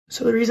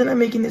So the reason I'm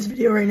making this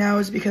video right now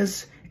is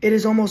because it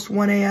is almost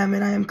 1 a.m.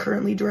 and I am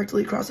currently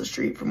directly across the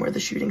street from where the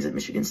shootings at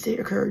Michigan State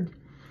occurred.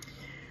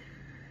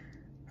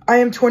 I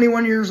am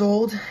 21 years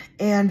old,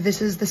 and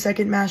this is the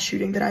second mass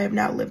shooting that I have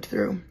now lived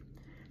through.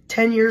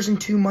 10 years and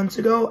 2 months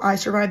ago, I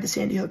survived the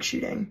Sandy Hook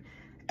shooting.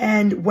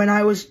 And when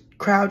I was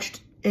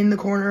crouched in the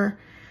corner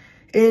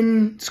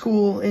in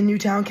school in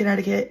Newtown,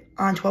 Connecticut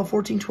on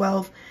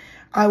 12/14/12,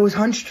 I was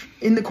hunched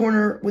in the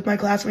corner with my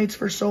classmates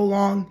for so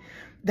long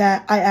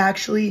that I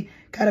actually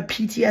got a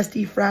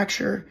PTSD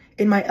fracture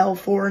in my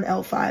L4 and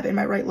L5 in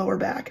my right lower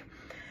back.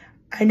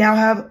 I now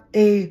have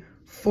a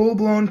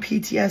full-blown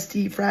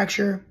PTSD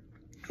fracture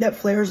that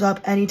flares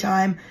up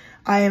anytime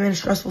I am in a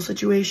stressful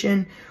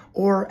situation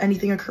or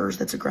anything occurs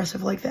that's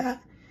aggressive like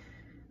that.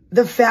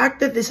 The fact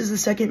that this is the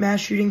second mass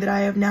shooting that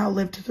I have now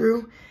lived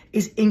through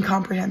is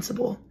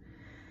incomprehensible.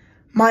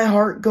 My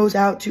heart goes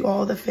out to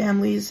all the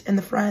families and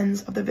the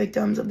friends of the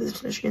victims of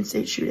this Michigan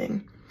State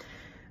shooting.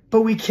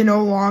 But we can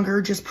no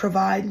longer just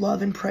provide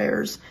love and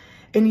prayers.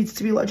 It needs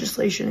to be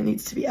legislation. It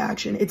needs to be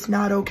action. It's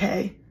not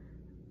okay.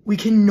 We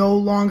can no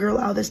longer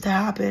allow this to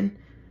happen.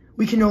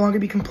 We can no longer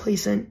be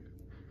complacent.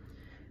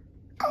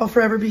 I'll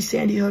forever be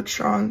Sandy Hook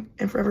strong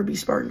and forever be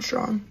Spartan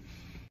strong.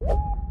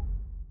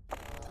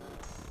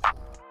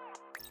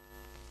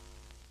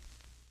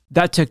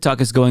 That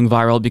TikTok is going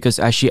viral because,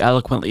 as she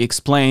eloquently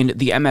explained,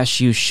 the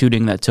MSU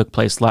shooting that took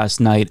place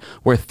last night,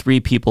 where 3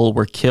 people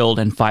were killed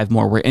and 5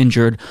 more were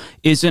injured,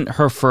 isn't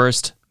her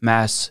first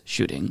mass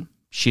shooting.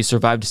 She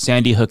survived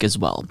Sandy Hook as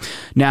well.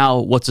 Now,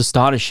 what's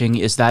astonishing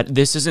is that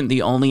this isn't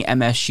the only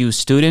MSU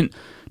student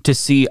to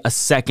see a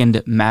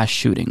second mass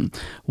shooting.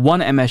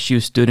 One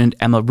MSU student,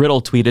 Emma Riddle,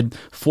 tweeted,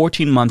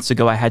 14 months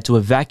ago, I had to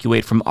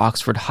evacuate from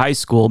Oxford High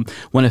School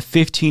when a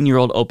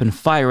 15-year-old opened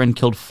fire and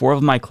killed 4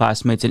 of my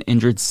classmates and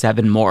injured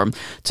 7 more.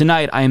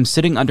 Tonight, I am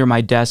sitting under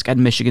my desk at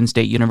Michigan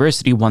State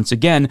University once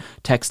again,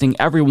 texting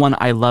everyone,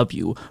 I love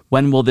you.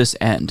 When will this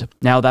end?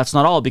 Now, that's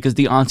not all, because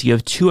the auntie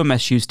of 2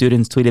 MSU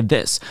students tweeted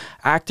this.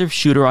 Active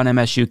shooter on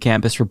MSU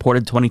campus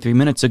reported 23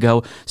 minutes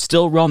ago,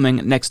 still roaming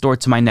next door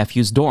to my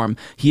nephew's dorm.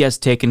 He has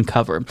taken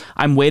cover.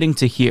 I'm waiting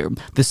to hear.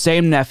 The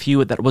same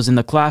nephew that was in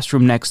the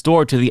classroom next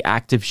door to the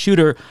active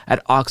shooter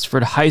at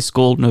Oxford High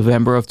School,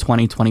 November of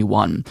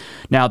 2021.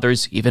 Now,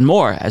 there's even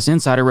more. As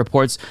Insider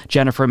reports,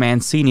 Jennifer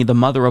Mancini, the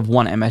mother of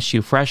one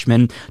MSU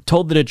freshman,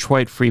 told the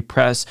Detroit Free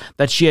Press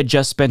that she had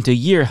just spent a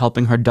year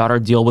helping her daughter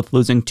deal with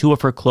losing 2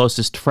 of her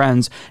closest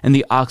friends in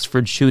the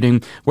Oxford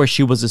shooting, where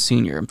she was a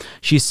senior.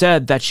 She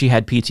said that she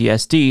had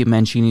PTSD,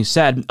 Mancini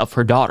said, of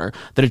her daughter,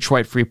 the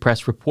Detroit Free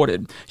Press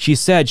reported. She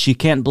said she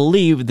can't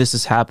believe this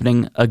is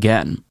happening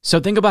again. So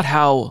think about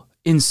how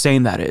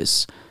insane that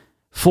is.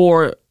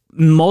 For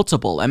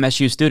multiple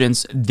MSU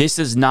students, this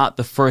is not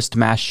the first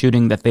mass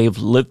shooting that they've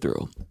lived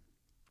through.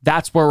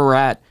 That's where we're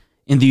at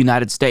in the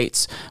United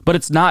States. But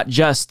it's not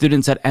just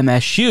students at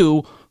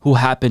MSU who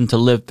happen to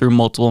live through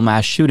multiple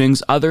mass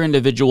shootings. Other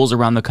individuals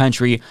around the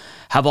country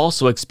have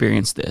also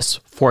experienced this.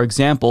 For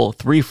example,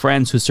 3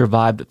 friends who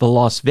survived the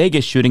Las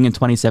Vegas shooting in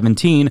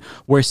 2017,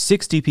 where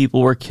 60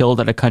 people were killed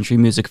at a country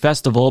music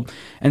festival,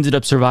 ended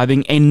up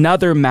surviving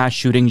another mass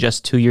shooting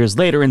just 2 years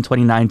later in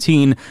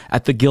 2019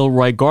 at the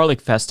Gilroy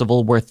Garlic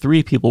Festival, where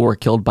 3 people were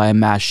killed by a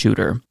mass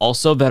shooter.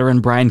 Also,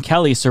 veteran Brian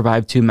Kelly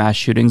survived 2 mass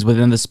shootings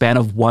within the span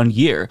of 1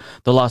 year,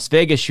 the Las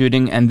Vegas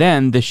shooting and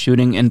then the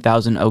shooting in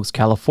Thousand Oaks,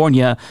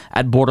 California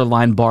at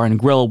Borderline Bar and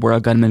Grill, where a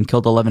gunman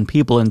killed 11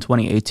 people in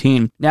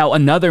 2018. Now,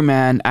 another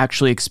man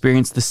actually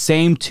experienced the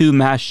same 2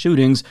 mass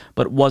shootings,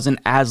 but wasn't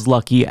as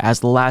lucky as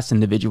the last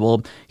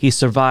individual. He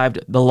survived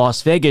the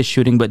Las Vegas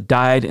shooting, but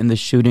died in the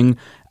shooting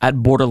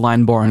at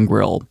Borderline Bar and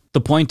Grill.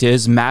 The point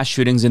is, mass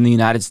shootings in the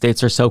United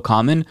States are so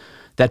common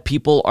that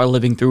people are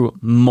living through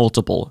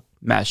multiple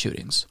mass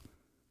shootings.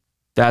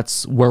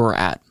 That's where we're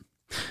at.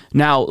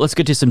 Now, let's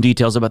get to some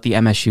details about the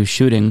MSU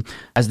shooting.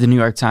 As the New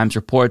York Times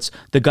reports,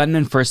 the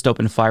gunman first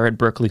opened fire at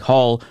Berkeley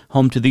Hall,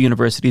 home to the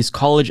university's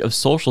College of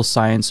Social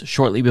Science,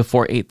 shortly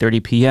before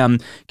 8:30 p.m.,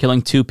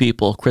 killing 2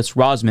 people. Chris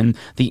Rosman,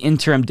 the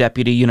interim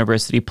deputy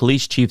university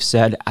police chief,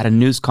 said at a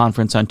news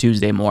conference on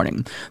Tuesday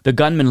morning. The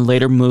gunman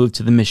later moved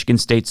to the Michigan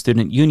State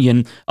Student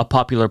Union, a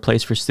popular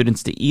place for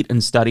students to eat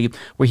and study,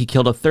 where he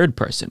killed a 3rd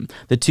person.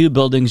 The 2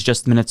 buildings,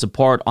 just minutes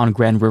apart on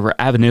Grand River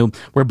Avenue,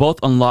 were both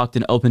unlocked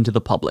and open to the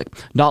public.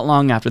 Not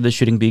long after the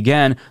shooting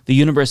began, the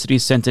university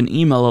sent an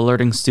email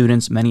alerting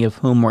students, many of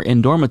whom were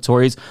in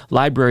dormitories,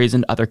 libraries,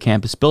 and other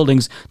campus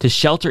buildings, to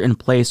shelter in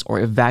place or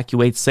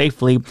evacuate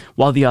safely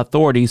while the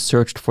authorities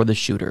searched for the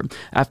shooter.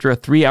 After a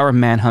 3-hour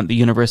manhunt, the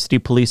university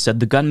police said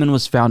the gunman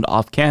was found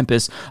off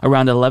campus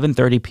around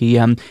 11:30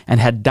 p.m. and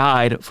had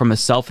died from a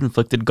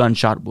self-inflicted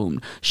gunshot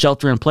wound.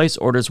 Shelter-in-place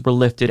orders were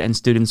lifted and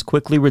students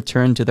quickly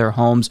returned to their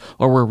homes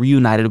or were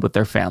reunited with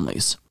their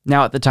families.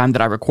 Now, at the time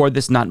that I record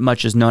this, not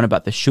much is known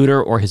about the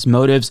shooter or his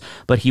motives,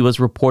 but he was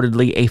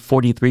reportedly a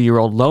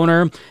 43-year-old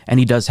loner, and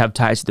he does have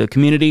ties to the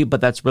community, but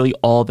that's really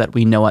all that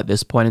we know at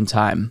this point in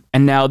time.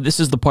 And now, this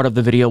is the part of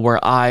the video where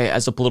I,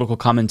 as a political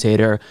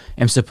commentator,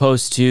 am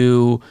supposed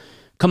to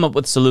come up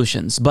with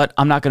solutions, but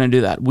I'm not going to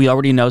do that. We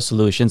already know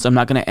solutions. I'm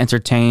not going to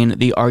entertain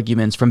the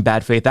arguments from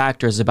bad faith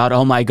actors about,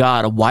 oh my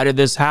God, why did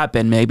this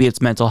happen? Maybe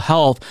it's mental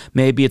health.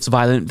 Maybe it's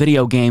violent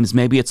video games.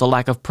 Maybe it's a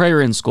lack of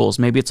prayer in schools.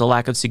 Maybe it's a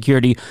lack of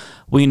security.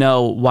 We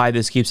know why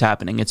this keeps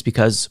happening. It's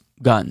because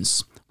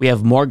guns. We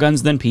have more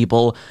guns than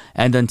people,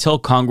 and until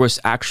Congress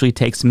actually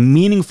takes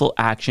meaningful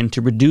action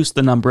to reduce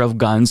the number of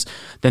guns,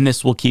 then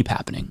this will keep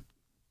happening.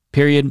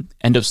 Period.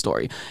 End of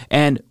story.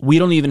 And we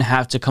don't even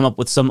have to come up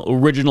with some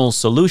original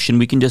solution.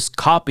 We can just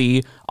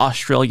copy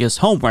Australia's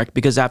homework,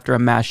 because after a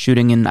mass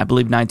shooting in, I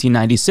believe,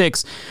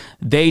 1996,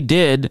 they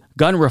did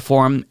gun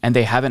reform and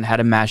they haven't had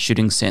a mass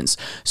shooting since.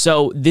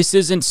 So this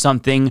isn't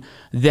something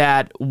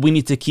that we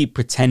need to keep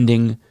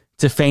pretending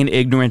to feign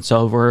ignorance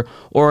over,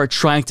 or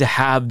trying to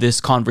have this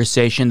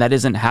conversation that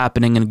isn't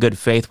happening in good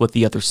faith with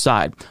the other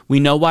side. We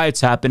know why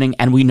it's happening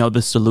and we know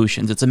the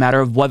solutions. It's a matter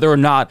of whether or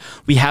not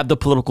we have the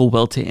political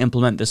will to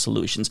implement the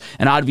solutions.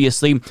 And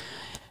obviously,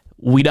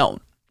 we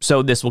don't.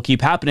 So this will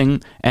keep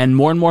happening, and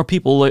more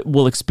people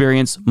will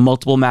experience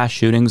multiple mass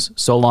shootings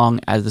so long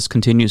as this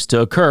continues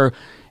to occur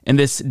in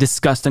this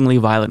disgustingly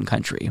violent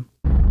country.